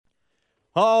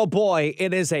Oh boy,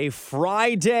 it is a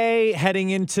Friday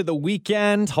heading into the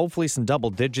weekend. Hopefully some double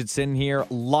digits in here.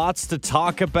 Lots to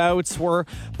talk about. We're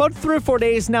about 3 or 4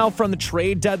 days now from the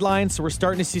trade deadline, so we're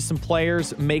starting to see some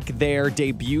players make their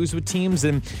debuts with teams,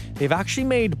 and they've actually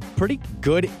made pretty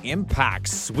good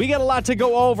impacts. We got a lot to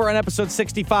go over on episode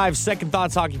 65, Second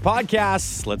Thoughts Hockey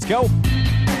Podcast. Let's go.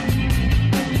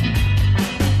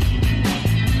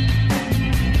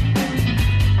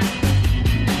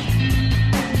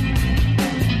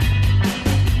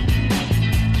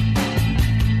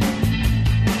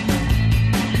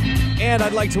 And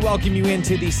I'd like to welcome you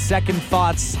into the Second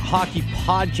Thoughts Hockey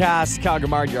Podcast. Kyle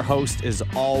Gamard, your host, as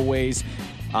always.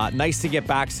 Nice to get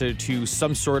back to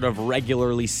some sort of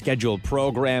regularly scheduled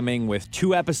programming with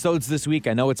 2 episodes this week.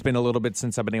 I know it's been a little bit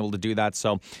since I've been able to do that,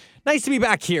 so nice to be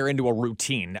back here into a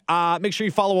routine. Make sure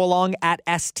you follow along at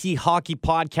ST Hockey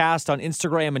Podcast on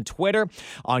Instagram and Twitter,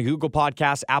 on Google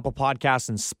Podcasts, Apple Podcasts,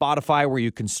 and Spotify, where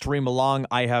you can stream along.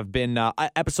 I have been,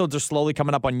 episodes are slowly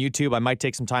coming up on YouTube. I might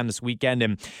take some time this weekend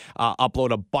and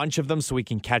upload a bunch of them so we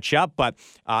can catch up. But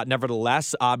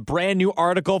nevertheless, brand new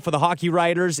article for the Hockey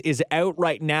Writers is out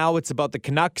right now. It's about the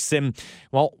Canucks and,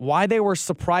 well, why they were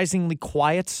surprisingly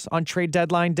quiet on trade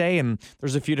deadline day. And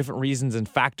there's a few different reasons and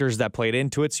factors that played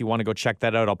into it. So you want to go check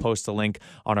that out. I'll post a link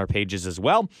on our pages as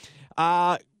well.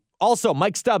 Also,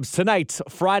 Mike Stubbs tonight,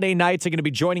 Friday nights, are going to be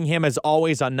joining him as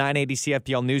always on 980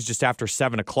 CFPL News just after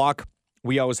 7 o'clock.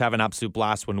 We always have an absolute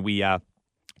blast when we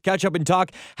catch up and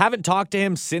talk. Haven't talked to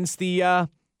him since the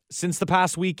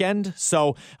past weekend.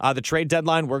 So the trade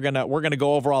deadline, we're gonna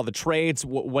go over all the trades,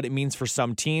 what it means for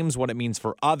some teams, what it means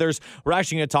for others. We're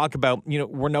actually going to talk about,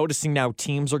 we're noticing now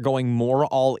teams are going more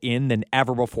all in than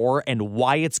ever before and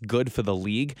why it's good for the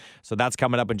league. So that's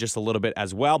coming up in just a little bit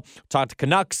as well. Talk to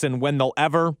Canucks and when they'll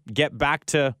ever get back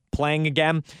to playing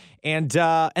again. And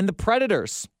the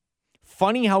Predators.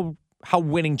 Funny how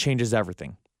winning changes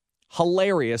everything.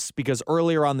 Hilarious because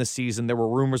earlier on this season, there were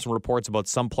rumors and reports about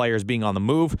some players being on the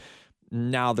move.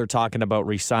 Now they're talking about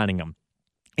re-signing them.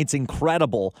 It's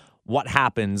incredible what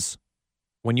happens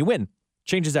when you win.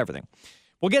 Changes everything.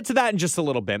 We'll get to that in just a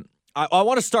little bit. I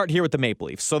want to start here with the Maple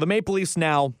Leafs. So the Maple Leafs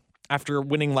now, after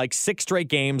winning like 6 straight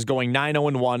games, going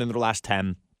 9-0-1 in their last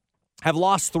 10, have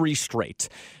lost 3 straight.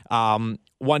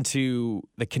 One to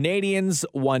the Canadiens,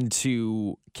 one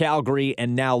to Calgary,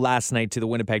 and now last night to the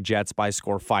Winnipeg Jets by a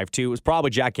score 5-2. It was probably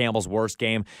Jack Campbell's worst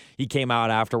game. He came out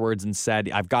afterwards and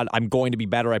said, I'm going to be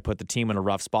better. I put the team in a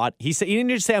rough spot. He said, he didn't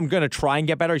just say, I'm going to try and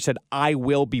get better. He said, I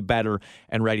will be better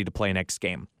and ready to play next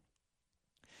game.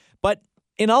 But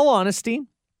in all honesty,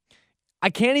 I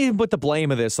can't even put the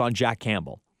blame of this on Jack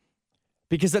Campbell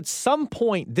because at some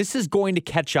point, this is going to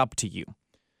catch up to you.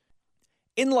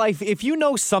 In life, if you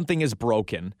know something is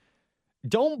broken,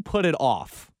 don't put it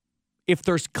off if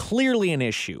there's clearly an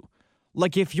issue.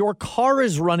 Like if your car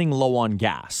is running low on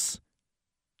gas,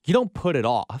 you don't put it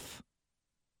off.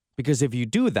 Because if you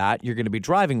do that, you're going to be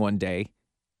driving one day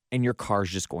and your car's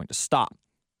just going to stop.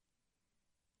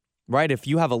 Right? If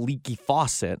you have a leaky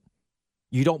faucet,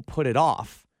 you don't put it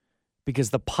off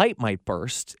because the pipe might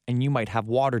burst and you might have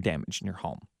water damage in your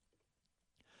home.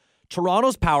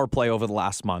 Toronto's power play over the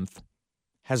last month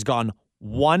has gone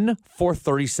 1 for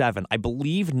 37. I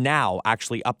believe now,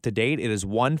 actually up to date, it is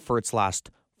 1 for its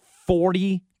last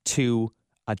 42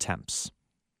 attempts.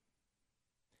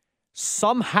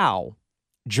 Somehow,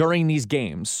 during these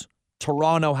games,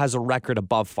 Toronto has a record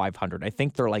above 500. I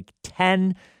think they're like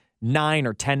 10-9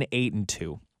 or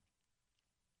 10-8-2.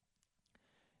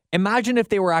 Imagine if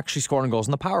they were actually scoring goals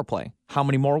in the power play, how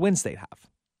many more wins they'd have.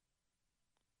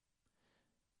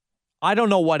 I don't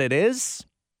know what it is.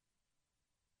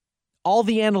 All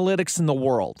the analytics in the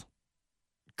world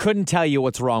couldn't tell you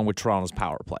what's wrong with Toronto's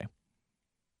power play.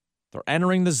 They're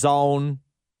entering the zone.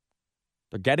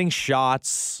 They're getting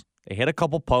shots. They hit a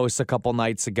couple posts a couple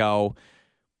nights ago.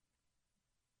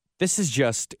 This is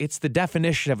it's the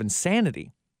definition of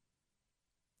insanity.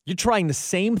 You're trying the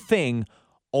same thing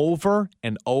over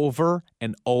and over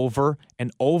and over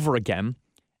and over again,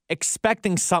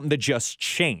 expecting something to just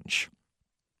change.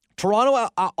 Toronto,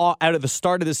 out of the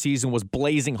start of the season, was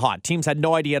blazing hot. Teams had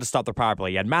no idea how to stop their power play.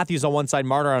 You had Matthews on one side,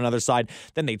 Marner on another side.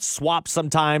 Then they'd swap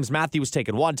sometimes. Matthews was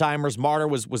taking one-timers. Marner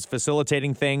was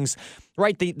facilitating things.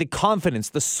 Right? The confidence,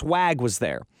 the swag was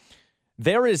there.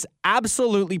 There is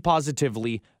absolutely,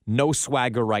 positively no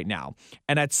swagger right now.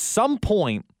 And at some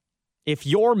point, if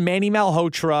you're Manny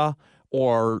Malhotra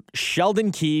or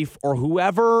Sheldon Keefe or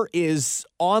whoever is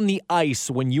on the ice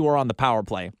when you are on the power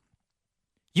play,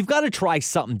 you've got to try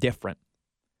something different.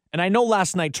 And I know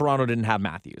last night Toronto didn't have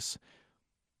Matthews.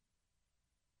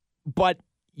 But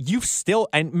you've still,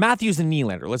 and Matthews and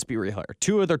Nylander, let's be real here,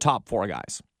 two of their top four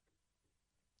guys.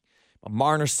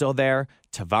 Marner's still there.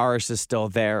 Tavares is still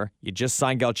there. You just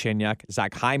signed Galchenyuk.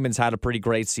 Zach Hyman's had a pretty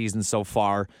great season so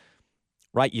far.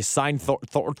 Right? You signed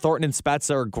Thornton and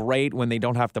Spezza are great when they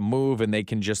don't have to move and they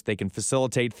can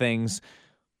facilitate things.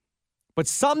 But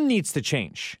something needs to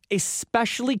change,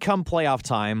 especially come playoff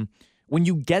time when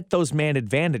you get those man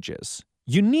advantages.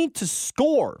 You need to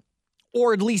score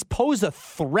or at least pose a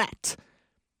threat.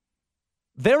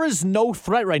 There is no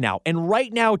threat right now. And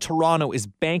right now, Toronto is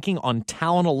banking on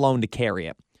talent alone to carry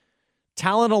it.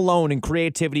 Talent alone and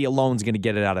creativity alone is going to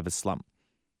get it out of its slump.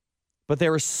 But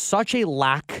there is such a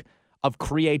lack of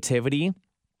creativity,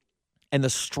 and the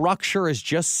structure is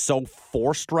just so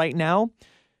forced right now.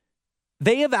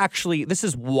 They have actually, this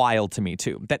is wild to me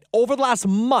too, that over the last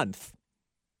month,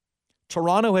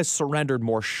 Toronto has surrendered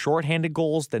more shorthanded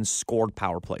goals than scored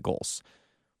power play goals.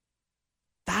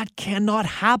 That cannot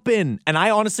happen. And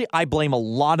I blame a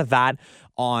lot of that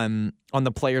on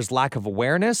the players' lack of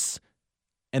awareness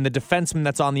and the defenseman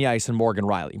that's on the ice and Morgan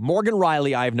Rielly. Morgan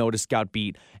Rielly, I've noticed, got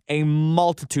beat a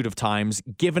multitude of times,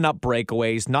 given up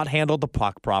breakaways, not handled the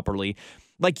puck properly.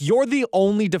 Like, you're the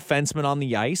only defenseman on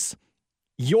the ice.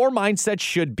 Your mindset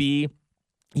should be,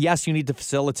 yes, you need to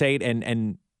facilitate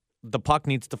and the puck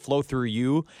needs to flow through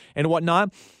you and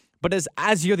whatnot. But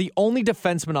as you're the only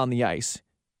defenseman on the ice,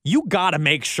 you got to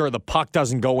make sure the puck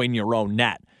doesn't go in your own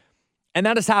net. And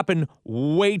that has happened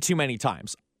way too many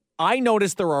times. I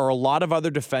noticed there are a lot of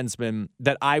other defensemen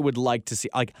that I would like to see.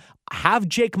 Like, have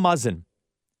Jake Muzzin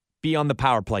be on the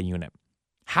power play unit.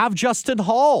 Have Justin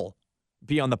Hall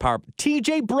be on the power.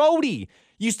 TJ Brody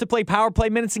used to play power play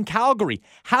minutes in Calgary.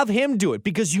 Have him do it,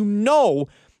 because you know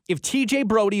if TJ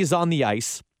Brody is on the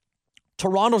ice,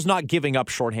 Toronto's not giving up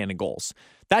shorthanded goals.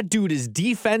 That dude is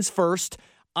defense first.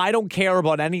 I don't care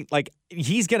about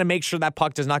he's going to make sure that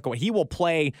puck does not go. He will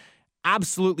play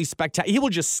absolutely spectacular. He will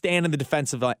just stand in the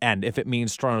defensive end if it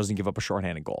means Toronto doesn't give up a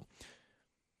shorthanded goal.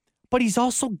 But he's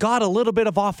also got a little bit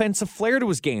of offensive flair to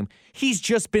his game. He's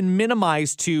just been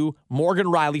minimized to Morgan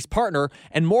Rielly's partner,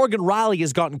 and Morgan Rielly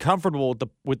has gotten comfortable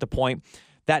with the point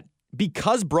that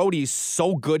because Brody's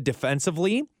so good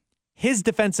defensively, his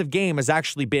defensive game has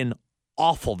actually been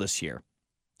awful this year.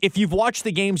 If you've watched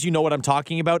the games, you know what I'm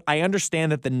talking about. I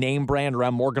understand that the name brand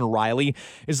around Morgan Rielly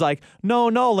is like, no,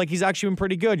 like he's actually been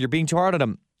pretty good. You're being too hard on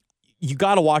him. You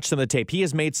got to watch some of the tape. He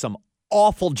has made some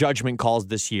awful judgment calls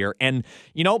this year. And,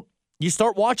 you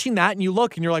start watching that and you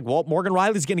look and you're like, well, Morgan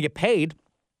Rielly's going to get paid.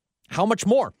 How much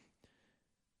more?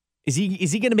 Is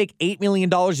he going to make $8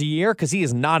 million a year? Because he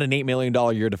is not an $8 million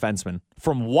a year defenseman.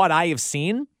 From what I have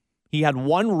seen, he had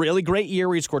one really great year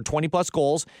where he scored 20-plus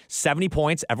goals, 70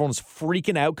 points. Everyone's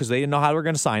freaking out because they didn't know how they were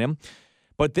going to sign him.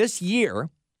 But this year,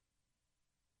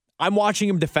 I'm watching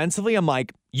him defensively. I'm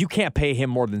like, you can't pay him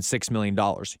more than $6 million.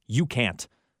 You can't.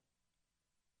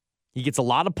 He gets a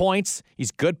lot of points.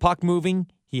 He's good puck moving.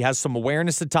 He has some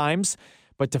awareness at times.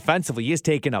 But defensively, he has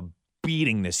taken a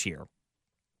beating this year.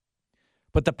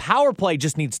 But the power play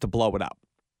just needs to blow it up.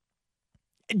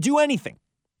 Do anything.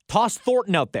 Toss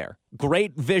Thornton out there.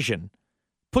 Great vision.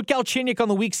 Put Galchenyuk on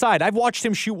the weak side. I've watched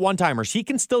him shoot one-timers. He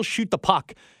can still shoot the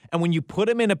puck. And when you put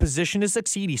him in a position to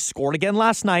succeed, he scored again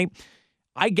last night.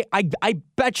 I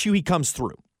bet you he comes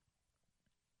through.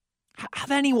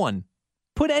 Have anyone.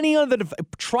 Put any other.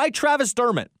 Try Travis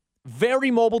Dermott. Very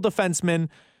mobile defenseman.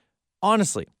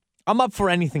 Honestly, I'm up for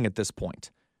anything at this point.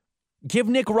 Give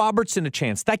Nick Robertson a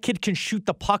chance. That kid can shoot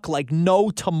the puck like no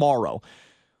tomorrow.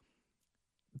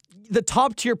 The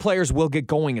top-tier players will get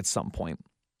going at some point,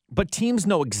 but teams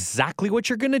know exactly what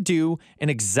you're going to do and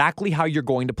exactly how you're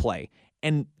going to play.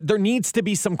 And there needs to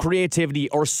be some creativity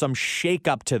or some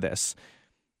shake-up to this.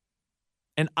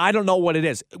 And I don't know what it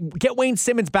is. Get Wayne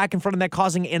Simmons back in front of that,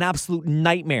 causing an absolute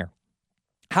nightmare.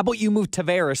 How about you move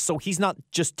Tavares so he's not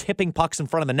just tipping pucks in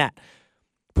front of the net?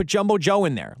 Put Jumbo Joe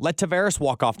in there. Let Tavares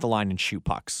walk off the line and shoot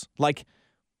pucks. Like,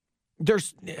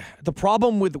 there's the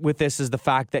problem with this is the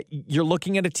fact that you're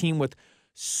looking at a team with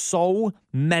so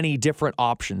many different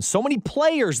options, so many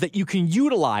players that you can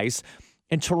utilize,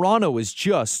 and Toronto is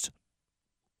just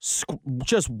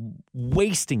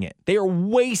wasting it. They are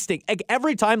wasting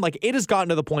every time. Like, it has gotten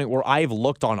to the point where I've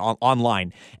looked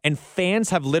online and fans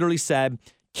have literally said,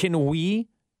 "Can we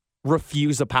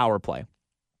refuse a power play?"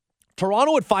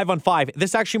 Toronto at 5-on-5,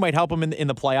 this actually might help them in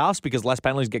the playoffs because less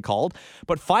penalties get called.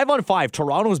 But 5-on-5,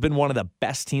 Toronto has been one of the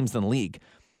best teams in the league.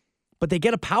 But they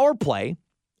get a power play,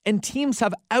 and teams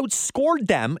have outscored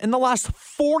them in the last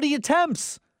 40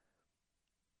 attempts.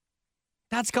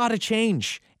 That's got to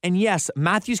change. And yes,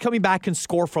 Matthews coming back can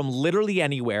score from literally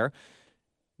anywhere.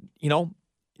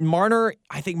 Marner,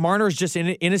 I think Marner's just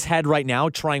in his head right now,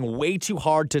 trying way too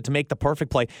hard to make the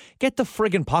perfect play. Get the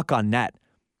friggin' puck on net.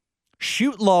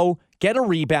 Shoot low, get a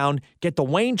rebound, get the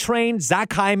Wayne Train,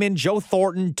 Zach Hyman, Joe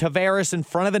Thornton, Tavares in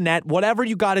front of the net, whatever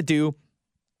you got to do,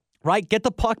 right? Get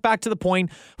the puck back to the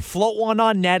point, float one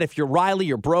on net if you're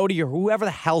Riley or Brody or whoever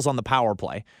the hell's on the power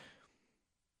play.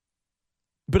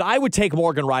 But I would take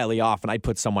Morgan Riley off and I'd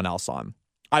put someone else on.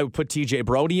 I would put TJ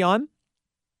Brody on.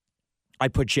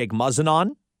 I'd put Jake Muzzin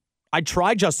on. I'd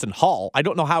try Justin Hall. I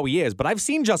don't know how he is, but I've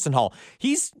seen Justin Hall.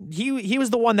 He was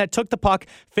the one that took the puck,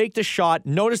 faked a shot,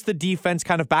 noticed the defense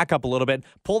kind of back up a little bit,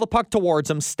 pull the puck towards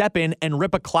him, step in, and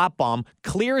rip a clap bomb,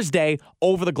 clear as day,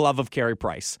 over the glove of Carey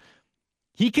Price.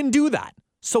 He can do that.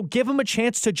 So give him a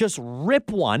chance to just rip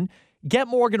one, get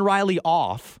Morgan Riley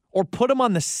off, or put him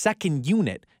on the second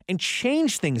unit and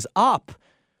change things up.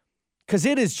 Because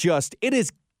it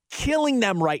is killing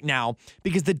them right now,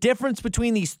 because the difference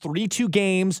between these 3-2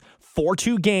 games,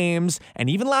 4-2 games, and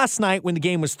even last night when the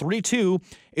game was 3-2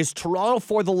 is Toronto,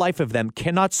 for the life of them,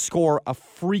 cannot score a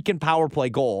freaking power play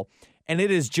goal. And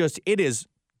it is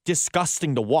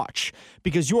disgusting to watch,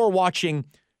 because you are watching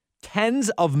tens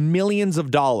of millions of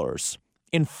dollars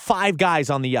in 5 guys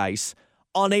on the ice,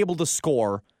 unable to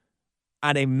score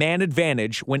at a man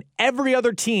advantage when every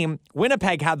other team,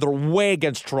 Winnipeg had their way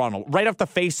against Toronto. Right off the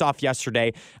face-off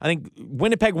yesterday, I think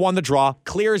Winnipeg won the draw,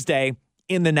 clear as day,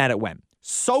 in the net it went.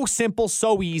 So simple,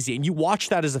 so easy. And you watch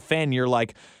that as a fan, you're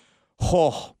like,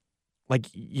 oh, like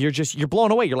you're blown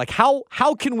away. You're like, how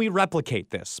can we replicate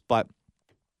this? But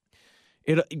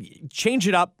change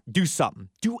it up, do something.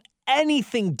 Do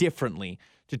anything differently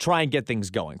to try and get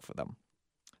things going for them.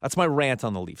 That's my rant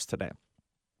on the Leafs today.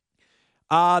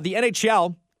 The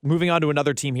NHL, moving on to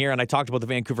another team here, and I talked about the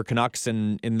Vancouver Canucks,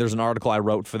 and there's an article I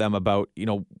wrote for them about,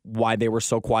 why they were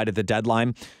so quiet at the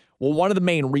deadline. Well, one of the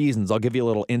main reasons, I'll give you a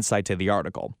little insight to the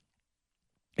article,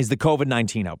 is the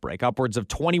COVID-19 outbreak. Upwards of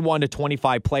 21 to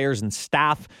 25 players and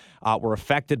staff were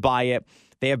affected by it.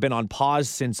 They have been on pause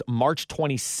since March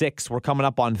 26. We're coming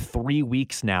up on 3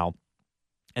 weeks now.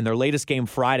 And their latest game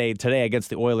Friday, today, against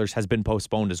the Oilers has been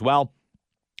postponed as well.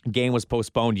 Game was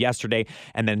postponed yesterday,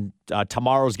 and then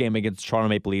tomorrow's game against the Toronto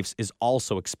Maple Leafs is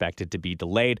also expected to be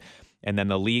delayed. And then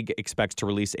the league expects to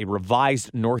release a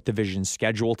revised North Division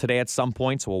schedule today at some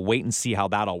point, so we'll wait and see how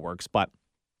that all works. But,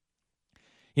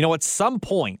 at some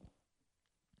point,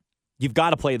 you've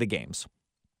got to play the games.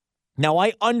 Now,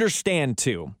 I understand,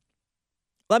 too.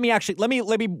 Let me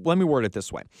word it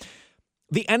this way.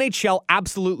 The NHL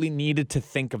absolutely needed to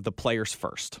think of the players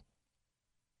first.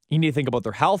 You need to think about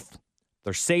their health,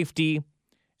 their safety,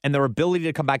 and their ability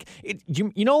to come back.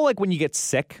 Like when you get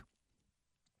sick,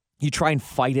 you try and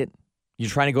fight it. You're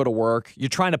trying to go to work. You're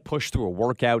trying to push through a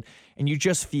workout, and you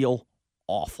just feel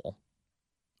awful,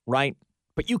 right?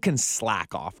 But you can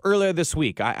slack off. Earlier this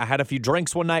week, I had a few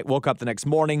drinks one night, woke up the next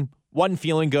morning, wasn't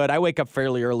feeling good. I wake up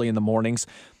fairly early in the mornings,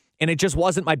 and it just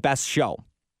wasn't my best show.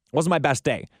 It wasn't my best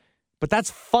day. But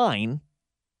that's fine,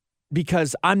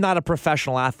 because I'm not a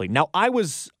professional athlete. Now,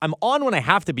 I'm on when I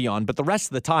have to be on, but the rest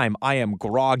of the time, I am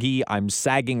groggy, I'm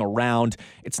sagging around.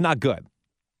 It's not good.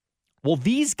 Well,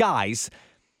 these guys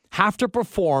have to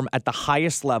perform at the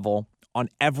highest level on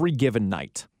every given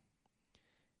night.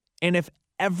 And if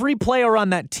every player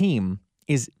on that team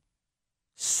is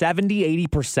 70,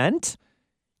 80%,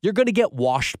 you're going to get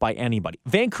washed by anybody.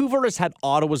 Vancouver has had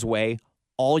Ottawa's way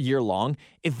all year long.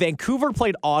 If Vancouver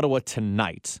played Ottawa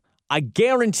tonight, I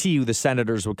guarantee you the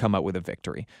Senators would come out with a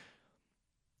victory.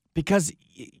 Because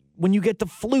when you get the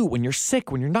flu, when you're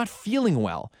sick, when you're not feeling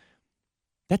well,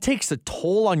 that takes a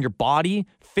toll on your body,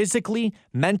 physically,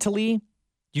 mentally.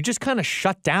 You just kind of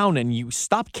shut down and you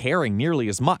stop caring nearly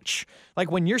as much. Like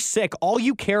when you're sick, all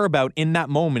you care about in that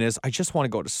moment is, I just want to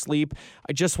go to sleep.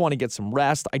 I just want to get some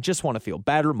rest. I just want to feel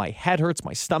better. My head hurts.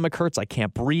 My stomach hurts. I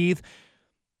can't breathe.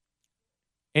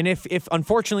 And if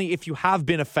unfortunately, if you have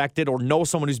been affected or know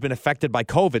someone who's been affected by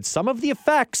COVID, some of the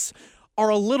effects are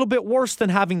a little bit worse than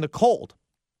having the cold.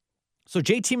 So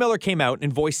JT Miller came out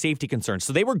and voiced safety concerns.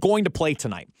 So they were going to play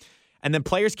tonight. And then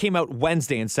players came out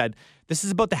Wednesday and said, this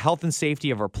is about the health and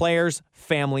safety of our players,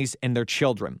 families, and their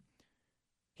children.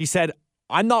 He said,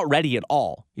 I'm not ready at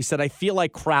all. He said, I feel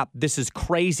like crap. This is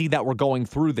crazy that we're going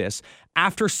through this.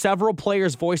 After several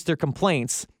players voiced their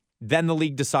complaints, then the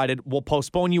league decided, we'll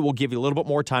postpone you. We'll give you a little bit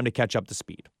more time to catch up to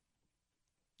speed.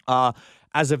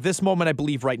 As of this moment, I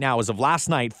believe right now, as of last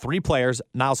night, 3 players,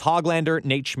 Niles Hoglander,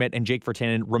 Nate Schmidt, and Jake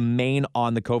Virtanen, remain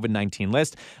on the COVID-19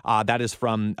 list. That is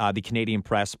from the Canadian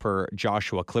Press per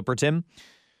Joshua Clipperton.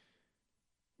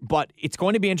 But it's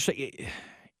going to be interesting.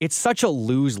 It's such a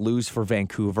lose-lose for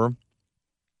Vancouver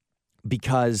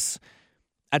because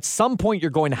At some point,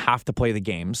 you're going to have to play the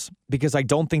games because I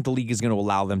don't think the league is going to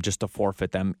allow them just to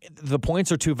forfeit them. The points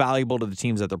are too valuable to the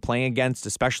teams that they're playing against,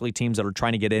 especially teams that are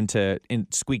trying to get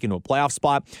squeak into a playoff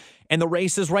spot. And the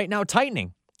race is right now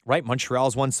tightening, right?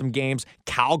 Montreal's won some games.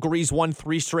 Calgary's won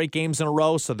 3 straight games in a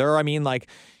row. So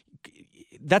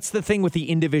that's the thing with the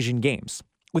in-division games.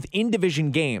 With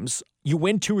in-division games, you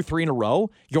win 2 or 3 in a row,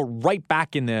 you're right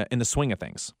back in the swing of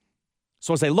things.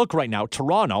 So as I look right now,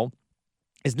 Toronto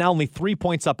is now only 3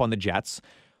 points up on the Jets.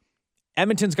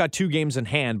 Edmonton's got 2 games in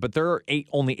hand, but they're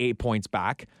only 8 points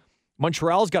back.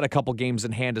 Montreal's got a couple games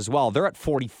in hand as well. They're at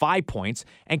 45 points.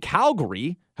 And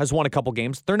Calgary has won a couple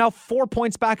games. They're now 4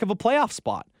 points back of a playoff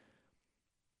spot.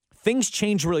 Things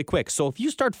change really quick. So if you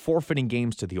start forfeiting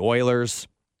games to the Oilers,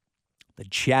 the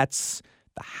Jets,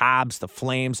 the Habs, the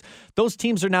Flames, those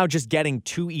teams are now just getting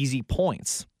 2 easy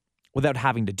points without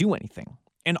having to do anything.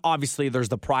 And obviously there's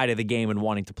the pride of the game and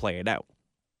wanting to play it out.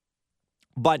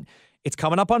 But it's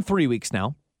coming up on 3 weeks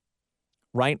now,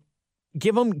 right?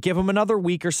 Give them another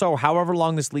week or so, however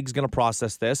long this league's going to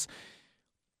process this.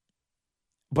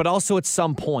 But also at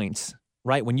some point,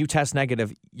 right, when you test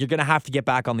negative, you're going to have to get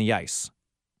back on the ice.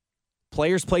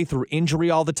 Players play through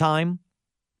injury all the time.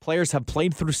 Players have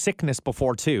played through sickness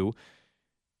before too.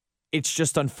 It's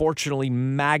just unfortunately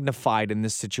magnified in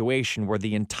this situation where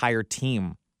the entire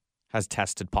team has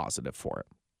tested positive for it.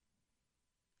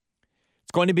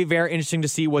 It's going to be very interesting to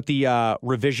see what the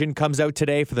revision comes out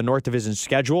today for the North Division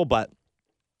schedule, but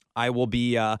I will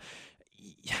be,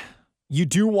 you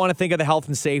do want to think of the health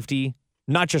and safety,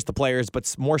 not just the players,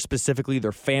 but more specifically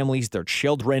their families, their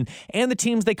children, and the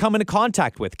teams they come into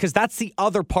contact with, because that's the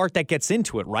other part that gets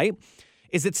into it, right?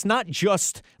 Is it's not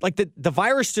just, like the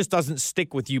virus just doesn't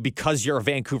stick with you because you're a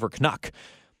Vancouver Canuck.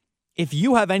 If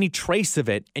you have any trace of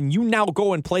it and you now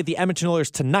go and play the Edmonton Oilers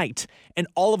tonight, and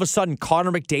all of a sudden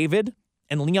Connor McDavid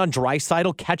and Leon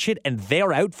Draisaitl catch it and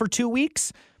they're out for 2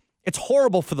 weeks, it's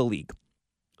horrible for the league.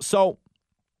 So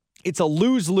it's a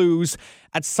lose-lose.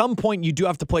 At some point, you do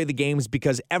have to play the games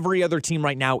because every other team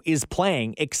right now is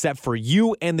playing except for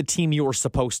you and the team you were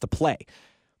supposed to play.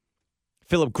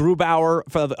 Philip Grubauer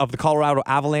of the Colorado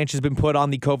Avalanche has been put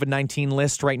on the COVID-19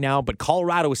 list right now, but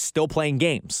Colorado is still playing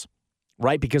games,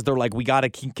 right? Because they're like, we got to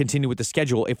continue with the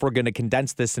schedule if we're going to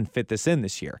condense this and fit this in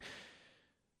this year.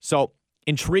 So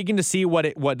intriguing to see what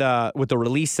the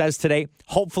release says today.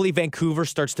 Hopefully Vancouver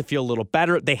starts to feel a little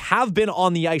better. They have been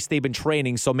on the ice. They've been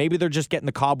training, so maybe they're just getting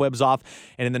the cobwebs off,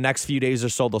 and in the next few days or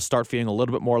so, they'll start feeling a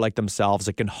little bit more like themselves.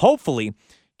 It can hopefully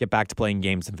get back to playing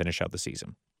games and finish out the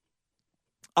season.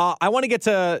 I want to get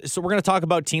to, so we're going to talk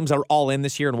about teams that are all in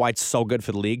this year and why it's so good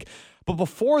for the league. But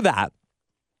before that,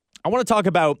 I want to talk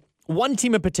about one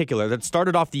team in particular that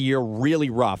started off the year really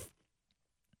rough,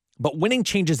 but winning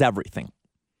changes everything.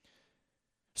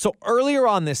 So earlier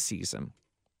on this season,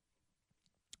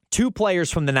 2 players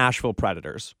from the Nashville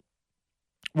Predators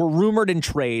were rumored in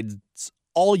trades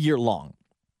all year long,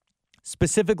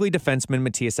 specifically defenseman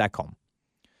Mattias Ekholm.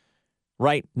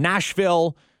 Right?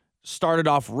 Nashville started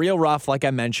off real rough, like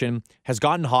I mentioned, has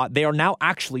gotten hot. They are now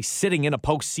actually sitting in a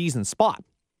postseason spot.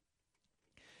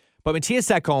 But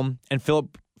Mattias Ekholm and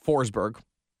Philip Forsberg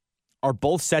are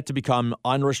both set to become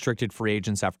unrestricted free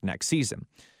agents after next season.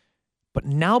 But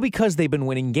now because they've been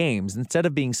winning games, instead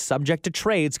of being subject to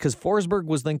trades, because Forsberg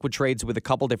was linked with trades with a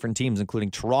couple different teams, including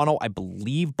Toronto, I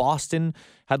believe Boston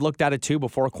had looked at it too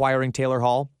before acquiring Taylor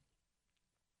Hall.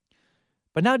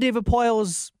 But now David Poile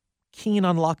is keen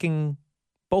on locking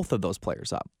both of those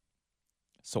players up.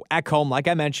 So Ekholm, like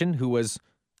I mentioned, who was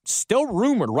still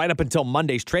rumored right up until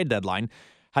Monday's trade deadline,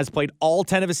 has played all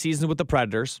 10 of his seasons with the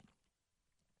Predators.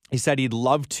 He said he'd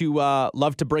love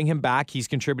to bring him back. He's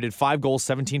contributed 5 goals,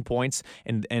 17 points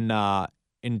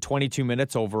in 22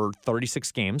 minutes over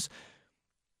 36 games.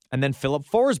 And then Philip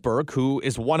Forsberg, who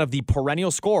is one of the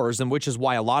perennial scorers, and which is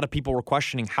why a lot of people were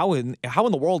questioning how in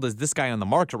the world is this guy on the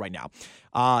market right now.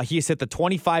 He has hit the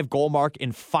 25 goal mark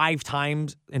in 5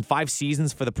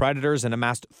 seasons for the Predators and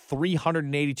amassed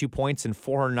 382 points in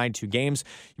 492 games.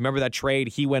 You remember that trade?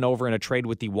 He went over in a trade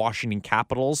with the Washington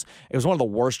Capitals. It was one of the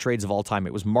worst trades of all time.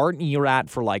 It was Martin Erat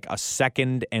for like a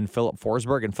second and Philip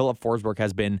Forsberg, and Philip Forsberg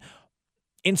has been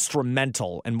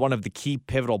instrumental and one of the key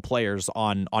pivotal players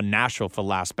on Nashville for the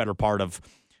last better part of,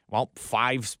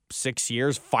 5-6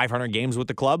 years, 500 games with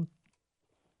the club.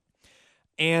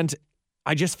 And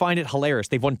I just find it hilarious.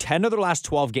 They've won 10 of their last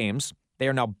 12 games. They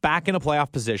are now back in a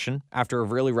playoff position after a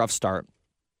really rough start.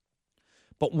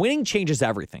 But winning changes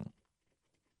everything.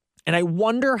 And I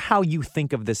wonder how you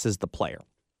think of this as the player.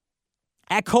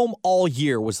 Ekholm all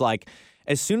year was like,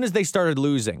 as soon as they started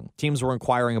losing, teams were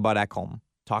inquiring about Ekholm.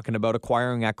 Talking about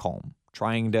acquiring Ekholm,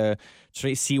 trying to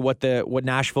see what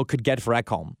Nashville could get for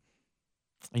Ekholm.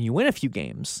 And you win a few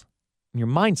games, and your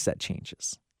mindset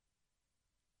changes.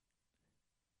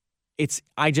 It's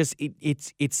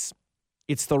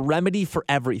the remedy for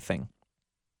everything,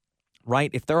 right?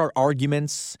 If there are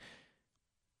arguments,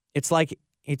 it's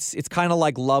kind of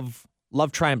like love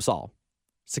triumphs all.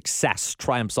 Success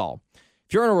triumphs all.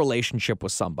 If you're in a relationship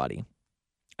with somebody,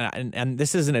 and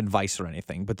this isn't advice or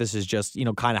anything, but this is just,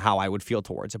 kind of how I would feel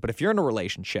towards it. But if you're in a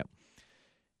relationship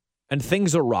and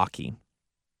things are rocky,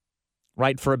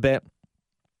 right, for a bit,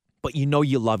 but you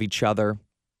love each other,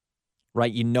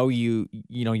 right?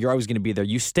 You're always going to be there.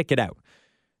 You stick it out.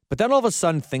 But then all of a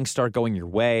sudden things start going your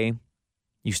way.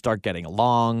 You start getting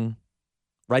along,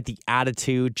 right? The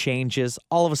attitude changes.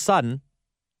 All of a sudden,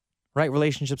 right?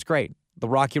 Relationship's great. The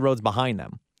rocky road's behind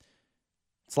them.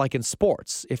 It's like in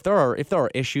sports. If there are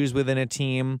issues within a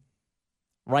team,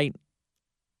 right?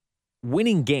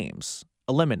 Winning games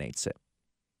eliminates it,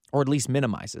 or at least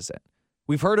minimizes it.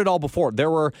 We've heard it all before. There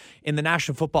were in the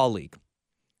National Football League,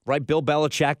 right? Bill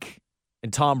Belichick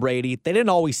and Tom Brady, they didn't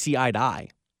always see eye to eye,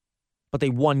 but they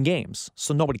won games,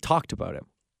 so nobody talked about it.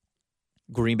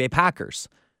 Green Bay Packers,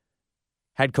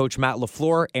 head coach Matt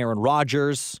LaFleur, Aaron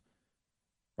Rodgers,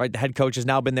 right? The head coach has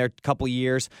now been there a couple of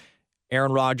years.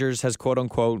 Aaron Rodgers has, quote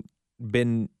unquote,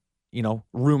 been,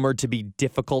 rumored to be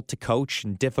difficult to coach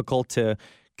and difficult to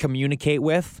communicate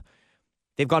with.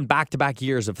 They've gone back-to-back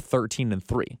years of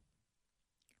 13-3,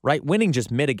 right? Winning just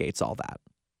mitigates all that.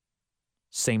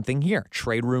 Same thing here.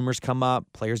 Trade rumors come up.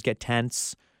 Players get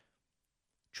tense.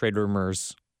 Trade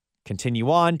rumors continue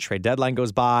on. Trade deadline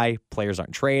goes by. Players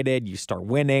aren't traded. You start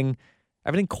winning.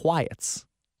 Everything quiets.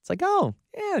 It's like, oh,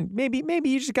 yeah, maybe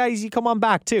you guys, you come on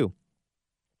back too.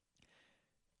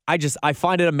 I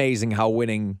find it amazing how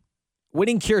winning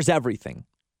cures everything.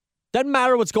 Doesn't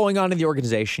matter what's going on in the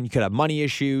organization. You could have money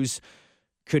issues.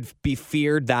 Could be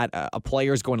feared that a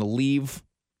player is going to leave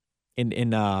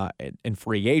in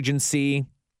free agency,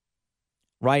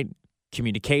 right?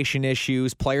 Communication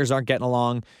issues. Players aren't getting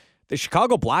along. The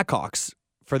Chicago Blackhawks,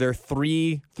 for their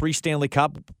three Stanley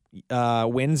Cup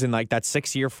wins in like that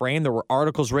 6-year frame, there were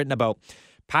articles written about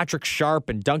Patrick Sharp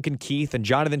and Duncan Keith and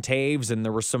Jonathan Toews, and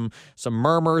there were some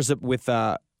murmurs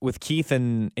with Keith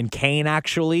and Kane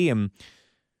actually, and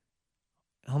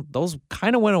those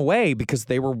kind of went away because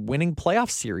they were winning playoff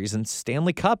series and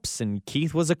Stanley Cups, and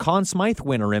Keith was a Conn Smythe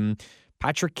winner, and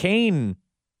Patrick Kane,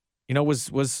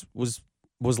 was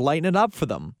lighting it up for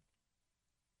them.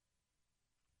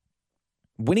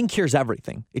 Winning cures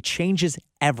everything. It changes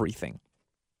everything.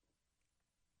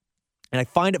 And I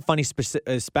find it funny,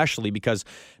 especially because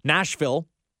Nashville,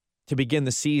 to begin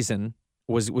the season,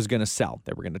 was going to sell.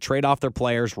 They were going to trade off their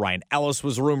players. Ryan Ellis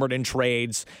was rumored in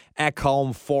trades.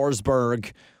 Ekholm,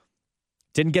 Forsberg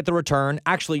didn't get the return.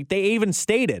 Actually, they even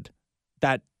stated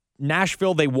that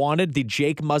Nashville, they wanted the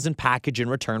Jake Muzzin package in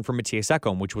return for Matthias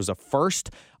Ekholm, which was a first,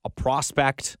 a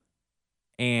prospect,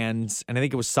 and I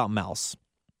think it was something else.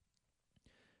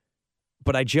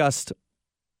 But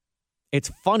it's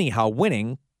funny how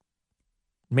winning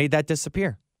made that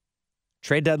disappear.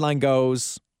 Trade deadline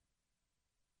goes.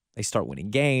 They start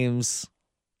winning games.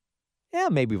 Yeah,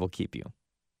 maybe we'll keep you.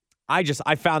 I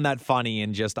found that funny,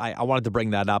 and I wanted to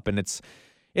bring that up, and it's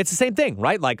the same thing,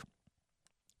 right? Like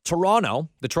Toronto,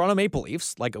 the Toronto Maple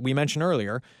Leafs, like we mentioned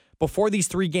earlier, before this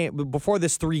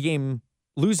 3-game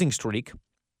losing streak,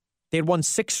 they had won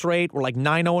 6 straight, were like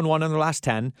 9-0-1 in their last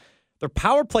 10. Their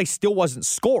power play still wasn't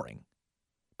scoring.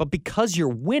 But because you're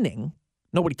winning,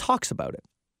 nobody talks about it.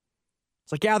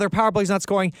 It's like, yeah, their power play's not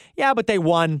scoring. Yeah, but they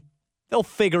won. They'll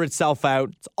figure itself out.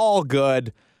 It's all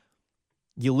good.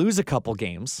 You lose a couple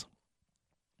games.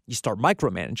 You start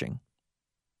micromanaging.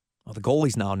 Well, the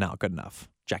goalie's now not good enough.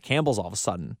 Jack Campbell's all of a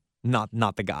sudden not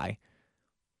the guy.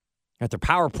 That their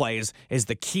power play is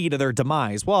the key to their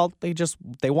demise. Well,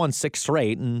 they won 6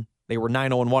 straight, and they were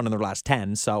 9-0-1 in their last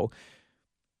 10, so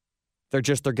they're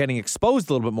getting exposed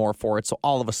a little bit more for it. So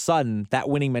all of a sudden, that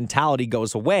winning mentality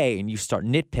goes away, and you start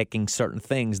nitpicking certain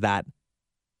things that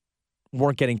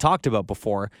weren't getting talked about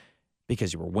before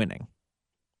because you were winning.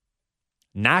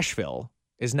 Nashville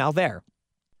is now there.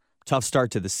 Tough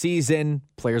start to the season.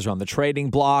 Players are on the trading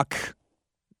block.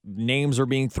 Names are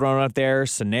being thrown out there.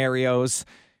 Scenarios.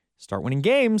 Start winning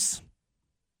games.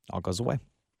 All goes away.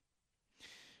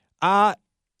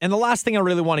 And the last thing I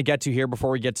really want to get to here before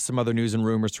we get to some other news and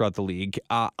rumors throughout the league,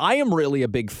 I am really a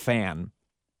big fan.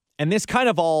 And this kind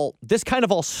of all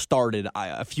started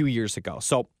a few years ago.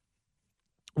 So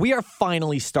we are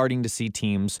finally starting to see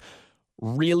teams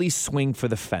really swing for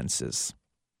the fences.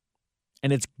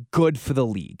 And it's good for the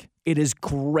league. It is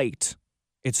great.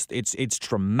 It's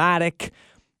dramatic.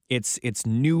 It's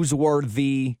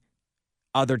newsworthy.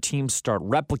 Other teams start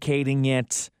replicating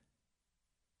it.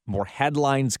 More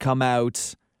headlines come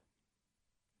out.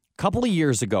 A couple of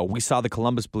years ago, we saw the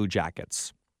Columbus Blue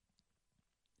Jackets,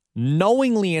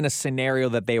 knowingly in a scenario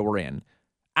that they were in,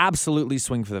 absolutely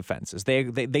swing for the fences.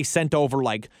 They sent over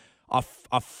like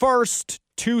a first,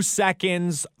 2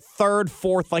 seconds, third,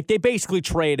 fourth. Like they basically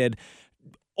traded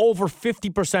over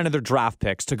 50% of their draft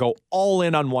picks to go all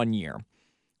in on 1 year.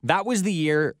 That was the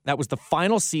year, that was the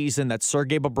final season that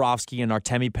Sergei Bobrovsky and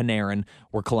Artemi Panarin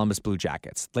were Columbus Blue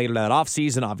Jackets. Later that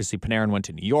offseason, obviously Panarin went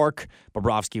to New York,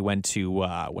 Bobrovsky went to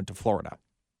Florida.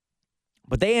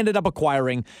 But they ended up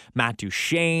acquiring Matt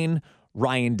Duchene,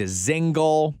 Ryan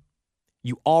Dzingel.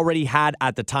 You already had,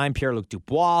 at the time, Pierre-Luc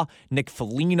Dubois. Nick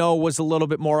Foligno was a little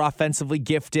bit more offensively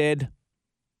gifted.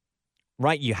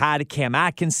 Right, you had Cam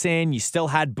Atkinson, you still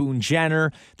had Boone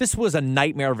Jenner. This was a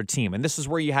nightmare of a team, and this is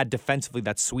where you had defensively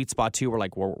that sweet spot too, where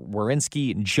like Werenski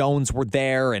and Jones were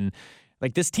there, and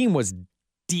like this team was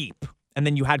deep. And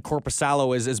then you had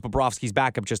Korpisalo as Bobrovsky's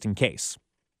backup just in case.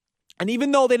 And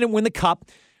even though they didn't win the cup,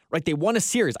 right, they won a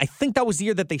series. I think that was the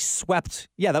year that they swept.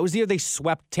 Yeah, that was the year they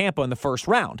swept Tampa in the first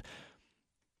round.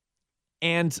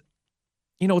 And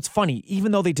you know, it's funny,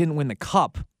 even though they didn't win the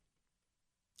cup,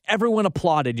 everyone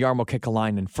applauded Jarmo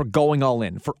Kekalainen for going all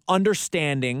in, for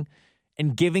understanding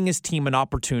and giving his team an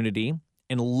opportunity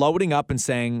and loading up and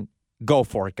saying, go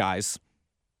for it, guys.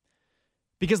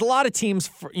 Because a lot of teams,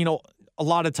 a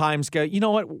lot of times go, you know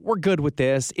what, we're good with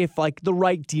this. If like the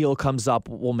right deal comes up,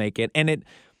 we'll make it. And it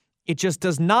just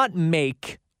does not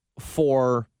make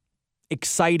for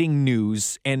exciting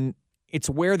news. And it's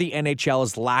where the NHL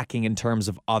is lacking in terms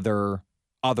of other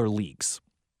leagues.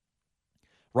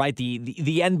 Right, the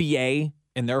NBA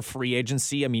and their free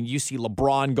agency. I mean, you see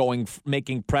LeBron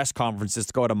making press conferences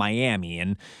to go to Miami,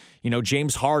 and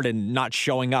James Harden not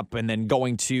showing up and then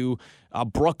going to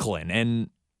Brooklyn, and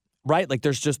right, like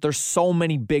there's so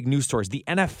many big news stories. The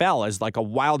NFL is like a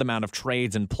wild amount of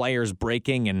trades and players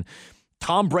breaking, and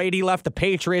Tom Brady left the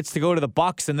Patriots to go to the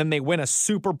Bucs, and then they win a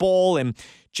Super Bowl, and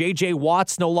J.J.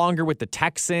 Watt's no longer with the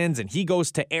Texans, and he goes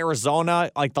to Arizona,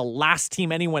 like the last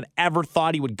team anyone ever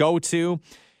thought he would go to.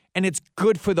 And it's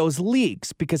good for those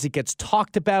leagues because it gets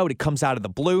talked about. It comes out of the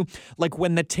blue. Like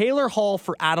when the Taylor Hall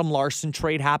for Adam Larson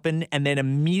trade happened, and then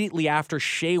immediately after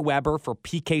Shea Weber for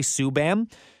PK Subban,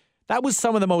 that was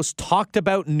some of the most talked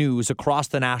about news across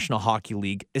the National Hockey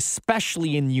League,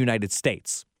 especially in the United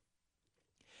States.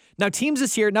 Now, teams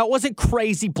this year, now it wasn't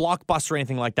crazy blockbuster or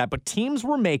anything like that, but teams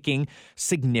were making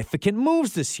significant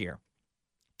moves this year.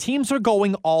 Teams are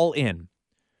going all in.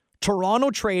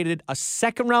 Toronto traded a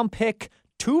second-round pick,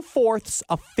 2 fourths,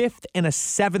 a fifth, and a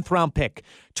seventh-round pick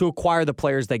to acquire the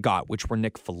players they got, which were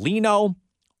Nick Foligno,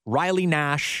 Riley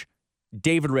Nash,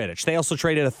 David Rittich. They also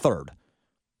traded a third.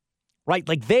 Right?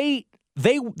 Like they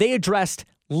addressed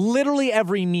literally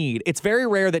every need. It's very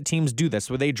rare that teams do this,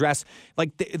 where they address,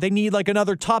 like, they need like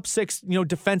another top 6,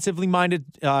 defensively minded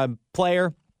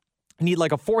player. Need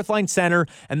like a fourth-line center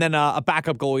and then a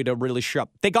backup goalie to really show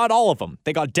up. They got all of them.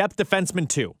 They got depth defensemen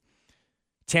too.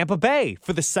 Tampa Bay,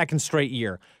 for the second straight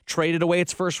year, traded away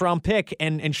its first-round pick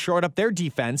and shored up their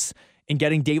defense in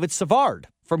getting David Savard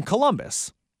from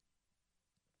Columbus.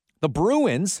 The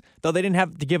Bruins, though they didn't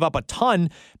have to give up a ton,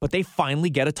 but they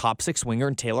finally get a top 6 winger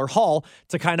in Taylor Hall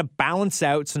to kind of balance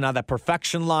out. So now that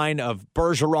perfection line of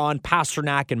Bergeron,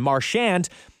 Pasternak, and Marchand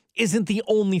isn't the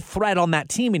only threat on that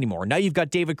team anymore. Now you've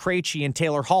got David Krejci and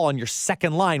Taylor Hall on your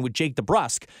second line with Jake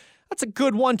DeBrusk. That's a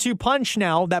good 1-2 punch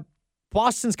now that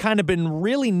Boston's kind of been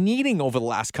really needing over the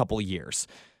last couple of years.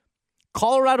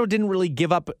 Colorado didn't really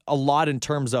give up a lot in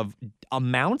terms of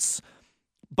amounts,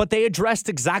 but they addressed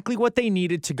exactly what they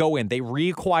needed to go in. They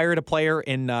reacquired a player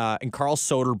in Carl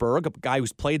Soderberg, a guy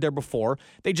who's played there before.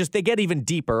 They get even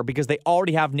deeper because they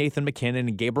already have Nathan McKinnon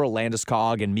and Gabriel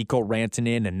Landeskog and Mikko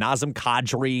Rantanen and Nazem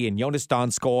Kadri and Jonas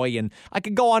Donskoy, and I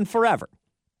could go on forever.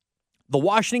 The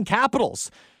Washington Capitals,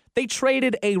 they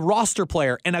traded a roster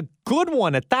player, and a good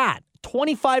one at that,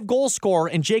 25-goal scorer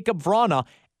in Jacob Vrana,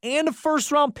 and a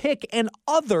first-round pick and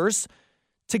others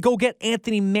to go get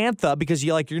Anthony Mantha, because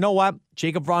you're like, you know what?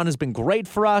 Jacob Vrana has been great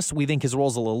for us. We think his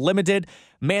role's a little limited.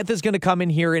 Mantha's going to come in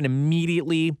here and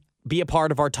immediately be a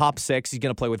part of our top 6. He's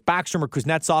going to play with Backstrom or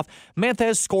Kuznetsov. Mantha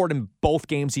has scored in both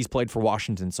games he's played for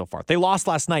Washington so far. They lost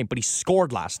last night, but he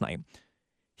scored last night.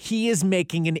 He is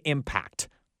making an impact.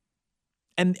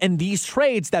 And these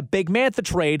trades, that big Mantha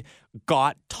trade,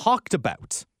 got talked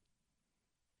about.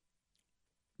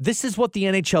 This is what the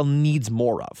NHL needs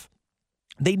more of.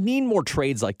 They need more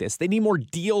trades like this. They need more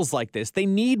deals like this. They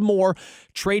need more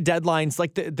trade deadlines.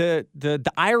 Like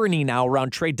the irony now around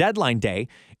trade deadline day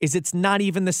is it's not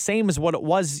even the same as what it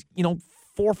was, 4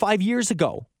 or 5 years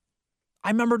ago. I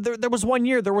remember there was one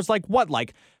year there was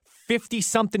like 50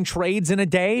 something trades in a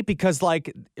day because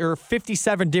or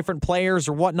 57 different players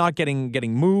or whatnot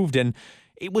getting moved, and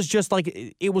it was just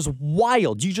it was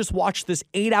wild. You just watched this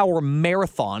 8-hour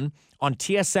marathon on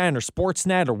TSN or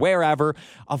Sportsnet or wherever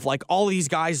of all these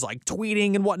guys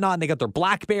tweeting and whatnot, and they got their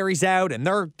Blackberries out and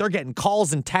they're getting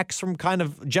calls and texts from kind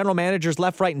of general managers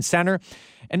left, right, and center.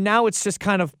 And now it's just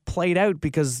kind of played out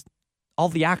because all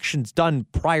the action's done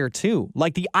prior to.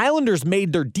 The Islanders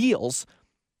made their deals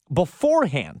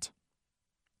beforehand.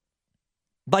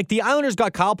 The Islanders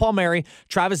got Kyle Palmieri,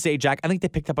 Travis Zajac. I think they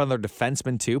picked up another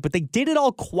defenseman too, but they did it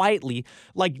all quietly,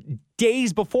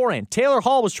 days beforehand. Taylor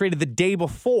Hall was traded the day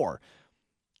before,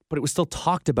 but it was still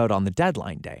talked about on the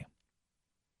deadline day.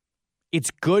 It's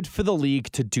good for the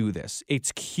league to do this.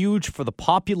 It's huge for the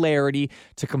popularity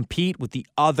to compete with the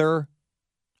other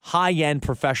high-end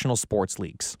professional sports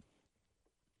leagues.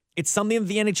 It's something that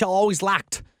the NHL always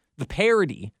lacked. The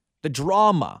parody, the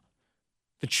drama,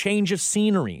 the change of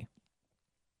scenery.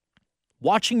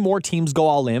 Watching more teams go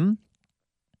all in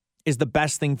is the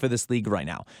best thing for this league right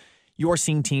now. You are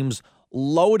seeing teams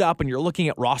load up and you're looking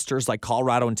at rosters like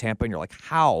Colorado and Tampa and you're like,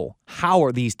 how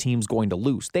are these teams going to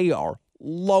lose? They are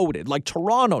loaded.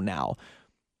 Toronto now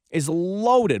is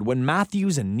loaded. When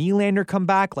Matthews and Nylander come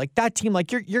back, that team,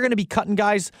 you're going to be cutting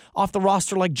guys off the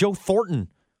roster like Joe Thornton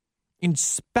in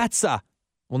Spezza.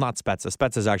 Well, not Spezza.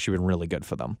 Spezza's actually been really good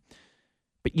for them.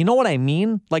 But you know what I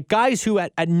mean? Guys who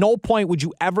at no point would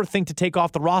you ever think to take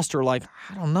off the roster, I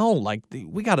don't know,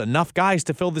 we got enough guys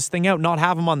to fill this thing out, not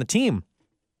have them on the team.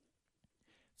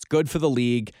 It's good for the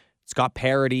league. It's got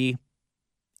parity.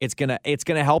 It's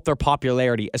gonna help their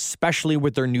popularity, especially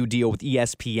with their new deal with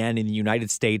ESPN in the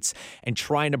United States and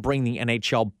trying to bring the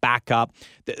NHL back up.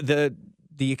 The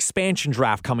expansion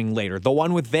draft coming later, the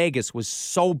one with Vegas was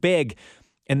so big.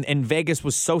 And Vegas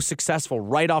was so successful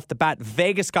right off the bat.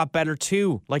 Vegas got better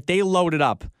too. They loaded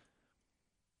up.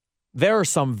 There are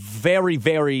some very,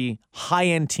 very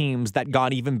high-end teams that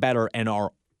got even better and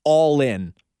are all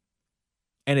in.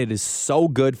 And it is so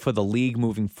good for the league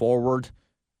moving forward.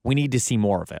 We need to see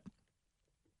more of it.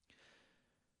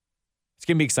 It's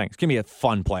going to be exciting. It's going to be a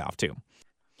fun playoff too.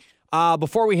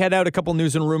 Before we head out, a couple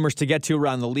news and rumors to get to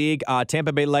around the league.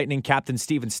 Tampa Bay Lightning captain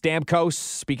Steven Stamkos,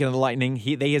 speaking of the Lightning,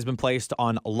 he has been placed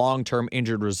on long-term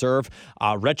injured reserve,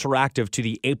 retroactive to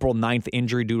the April 9th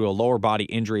injury due to a lower body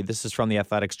injury. This is from the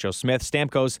Athletics' Joe Smith.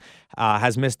 Stamkos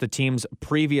has missed the team's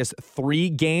previous 3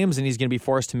 games, and he's going to be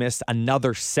forced to miss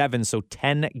another 7, so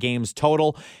 10 games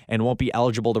total, and won't be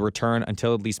eligible to return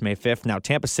until at least May 5th. Now,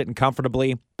 Tampa's sitting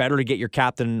comfortably. Better to get your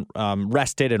captain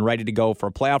rested and ready to go for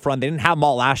a playoff run. They didn't have them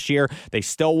all last year. They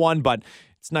still won, but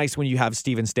it's nice when you have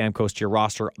Steven Stamkos to your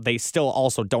roster. They still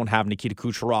also don't have Nikita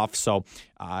Kucherov, so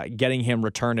getting him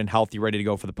returned and healthy, ready to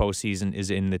go for the postseason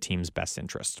is in the team's best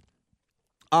interest.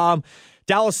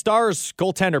 Dallas Stars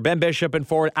goaltender Ben Bishop and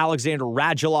forward Alexander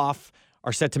Radulov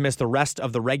are set to miss the rest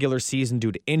of the regular season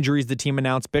due to injuries, the team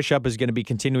announced. Bishop is going to be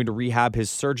continuing to rehab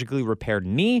his surgically repaired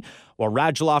knee, while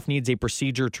Radulov needs a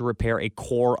procedure to repair a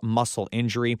core muscle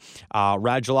injury.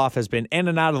 Radulov has been in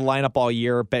and out of the lineup all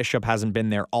year. Bishop hasn't been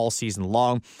there all season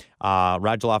long.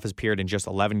 Radulov has appeared in just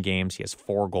 11 games. He has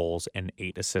 4 goals and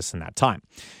 8 assists in that time.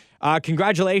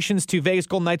 Congratulations to Vegas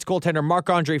Golden Knights goaltender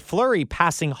Marc-Andre Fleury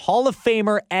passing Hall of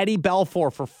Famer Eddie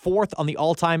Belfour for 4th on the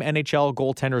all-time NHL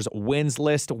goaltenders wins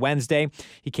list Wednesday.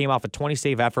 He came off a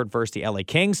 20-save effort versus the LA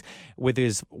Kings with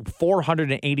his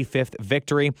 485th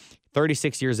victory.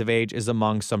 36 years of age, is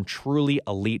among some truly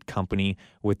elite company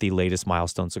with the latest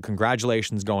milestone. So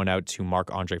congratulations going out to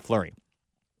Marc-Andre Fleury.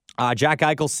 Jack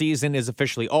Eichel's season is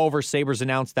officially over. Sabres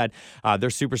announced that their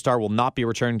superstar will not be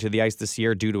returning to the ice this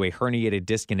year due to a herniated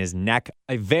disc in his neck.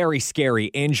 A very scary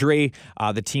injury.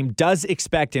 The team does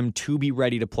expect him to be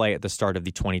ready to play at the start of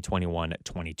the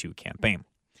 2021-22 campaign.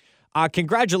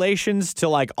 Congratulations to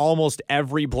almost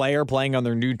every player playing on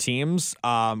their new teams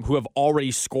who have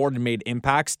already scored and made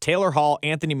impacts. Taylor Hall,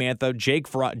 Anthony Mantha,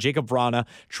 Jacob Vrana,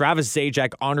 Travis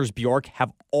Zajac, Anders Bjork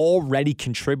have already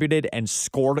contributed and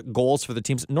scored goals for the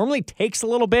teams. It normally takes a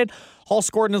little bit. Hall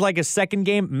scored in his second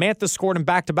game. Mantha scored in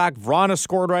back-to-back. Vrana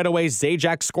scored right away.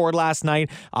 Zajac scored last night.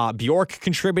 Bjork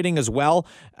contributing as well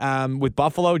with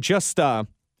Buffalo.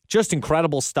 Just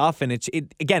incredible stuff. And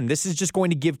again, this is just going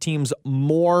to give teams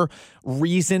more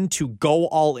reason to go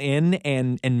all in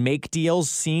and make deals,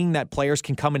 seeing that players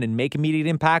can come in and make immediate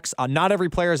impacts. Not every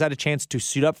player has had a chance to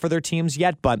suit up for their teams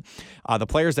yet, but the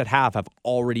players that have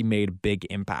already made big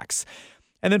impacts.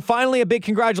 And then finally, a big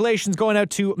congratulations going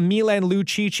out to Milan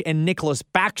Lucic and Nicholas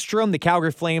Backstrom, the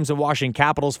Calgary Flames and Washington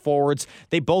Capitals forwards.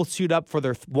 They both suited up for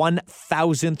their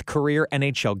 1,000th career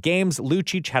NHL games.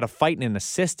 Lucic had a fight and an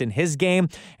assist in his game,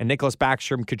 and Nicholas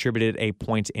Backstrom contributed a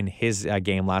point in his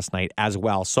game last night as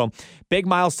well. So big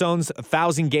milestones,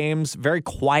 1,000 games, very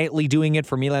quietly doing it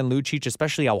for Milan Lucic,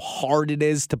 especially how hard it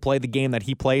is to play the game that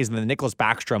he plays. And then Nicholas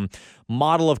Backstrom,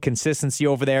 model of consistency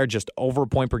over there, just over a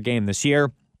point per game this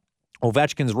year.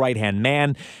 Ovechkin's right-hand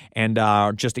man, and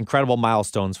just incredible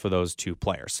milestones for those two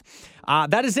players.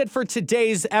 That is it for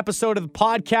today's episode of the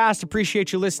podcast.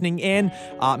 Appreciate you listening in.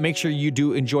 Make sure you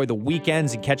do enjoy the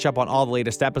weekends and catch up on all the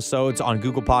latest episodes on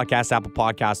Google Podcasts, Apple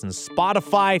Podcasts, and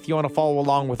Spotify. If you want to follow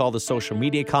along with all the social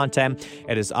media content,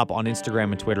 it is up on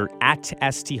Instagram and Twitter at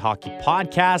ST Hockey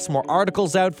Podcast. More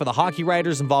articles out for the hockey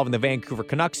writers involving the Vancouver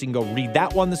Canucks. You can go read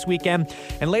that one this weekend.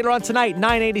 And later on tonight,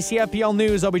 980 CFPL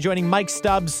News, I'll be joining Mike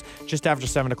Stubbs just after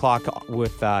 7 o'clock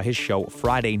with his show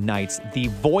Friday Nights, the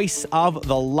voice of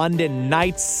the London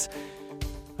Knights.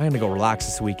 I'm going to go relax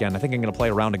this weekend. I think I'm going to play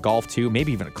a round of golf too,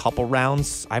 maybe even a couple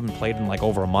rounds. I haven't played in like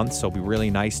over a month, so it'll be really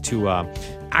nice to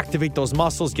activate those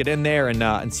muscles, get in there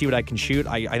and see what I can shoot.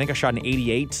 I think I shot an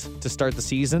 88 to start the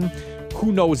season.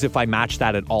 Who knows if I match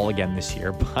that at all again this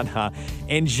year, but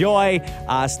enjoy.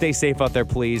 Stay safe out there,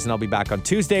 please, and I'll be back on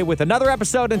Tuesday with another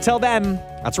episode. Until then,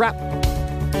 that's a wrap.